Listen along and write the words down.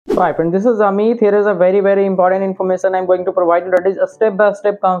Hi friend, this is Amit. Here is a very important information I'm going to provide you. That is a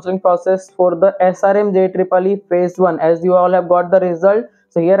step-by-step counseling process for the Srmjeee phase 1. As you all have got the result,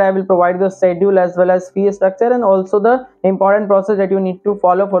 so here I will provide the schedule as well as fee structure and also the important process that you need to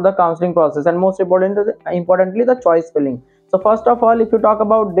follow for the counseling process, and most importantly the choice filling. So first of all, if you talk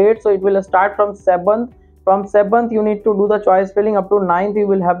about date, so it will start from 7th. From 7th you need to do the choice filling. Up to 9th you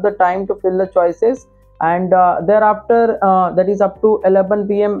will have the time to fill the choices, and thereafter that is up to 11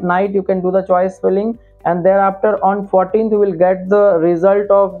 p.m. night you can do the choice filling, and thereafter on 14th you will get the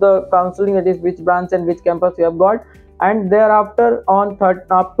result of the counseling, that is which branch and which campus you have got. And thereafter on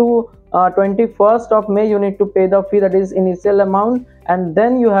up to 21st of May you need to pay the fee, that is initial amount, and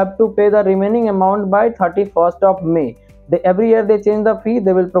then you have to pay the remaining amount by 31st of May. Every year they change the fee.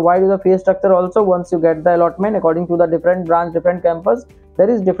 They will provide you the fee structure also once you get the allotment. According to the different branch, different campus, there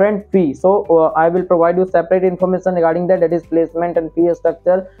is different fee. So I will provide you separate information regarding that is placement and fee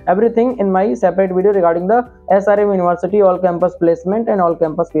structure, everything in my separate video regarding the SRM University all campus placement and all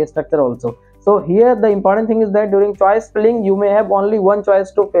campus fee structure also. So here the important thing is that during choice filling you may have only one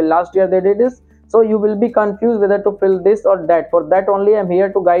choice to fill. Last year they did this, so you will be confused whether to fill this or that. For that only I'm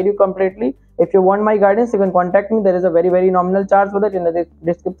here to guide you completely. If you want my guidance, you can contact me. There is a very nominal charge for that in the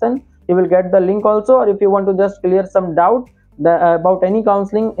description. You will get the link also. Or if you want to just clear some doubt about any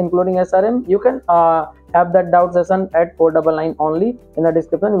counseling including SRM, you can have that doubt session at 499 only. In the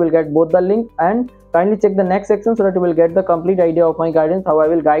description you will get both the link, and kindly check the next section so that you will get the complete idea of my guidance, how I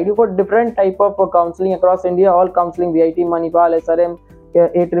will guide you for different type of counseling across India. All counseling, VIT, Manipal, SRM,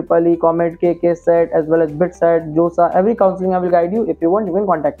 AEEE, Comet, KSET, as well as BitSet, JOSA, every counseling I will guide you. If you want, you can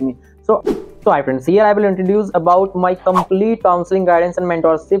contact me. So hi friends, here I will introduce about my complete counseling guidance and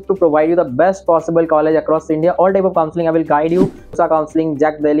mentorship to provide you the best possible college across India. All type of counseling I will guide you. JOSA counseling,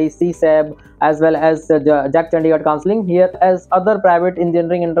 Jack Delhi, CSEB, as well as Jack Chandigarh counseling. Here as other private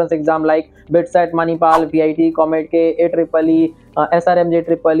engineering entrance exam like BitSet, Manipal, VIT, Comet, AEEE,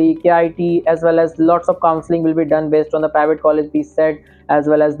 Srmjeee, KIT, as well as lots of counseling will be done based on the private college PSET, as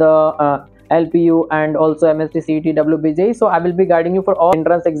well as the LPU and also MST, CET, WBJ. So I will be guiding you for all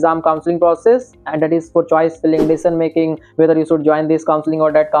entrance exam counseling process, and that is for choice filling, decision making, whether you should join this counseling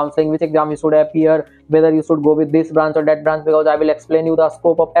or that counseling, which exam you should appear, whether you should go with this branch or that branch, because I will explain you the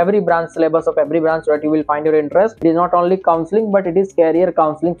scope of every branch, syllabus of every branch, so that you will find your interest. It is not only counseling but it is career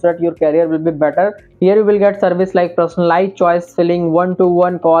counseling, so that your career will be better. Here you will get service like personalized choice filling,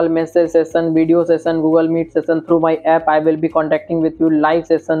 one-to-one call, message session, video session, Google Meet session through my app. I will be contacting with you, live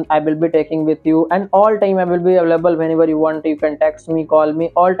session I will be taking with you, and all time I will be available. Whenever you want, you can text me, call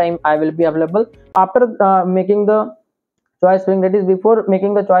me, all time I will be available. After making the choice filling, that is before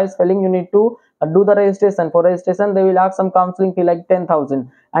making the choice filling, you need to do the registration. For registration they will ask some counseling fee like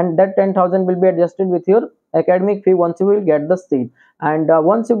 10,000, and that 10,000 will be adjusted with your academic fee once you will get the seat. And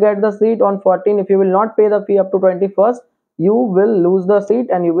once you get the seat on 14, if you will not pay the fee up to 21st, you will lose the seat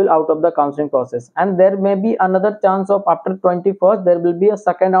and you will out of the counseling process. And there may be another chance of after 21st there will be a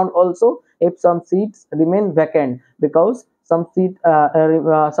second round also if some seats remain vacant, because some student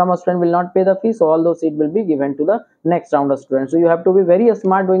will not pay the fee, so all those seats will be given to the next round of students. So you have to be very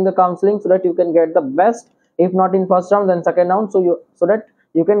smart doing the counseling so that you can get the best, if not in first round then second round, so that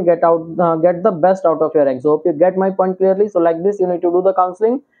you can get the best out of your egg. So hope you get my point clearly. So like this you need to do the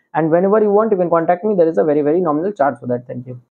counseling, and whenever you want you can contact me. There is a very nominal charge for that. Thank you.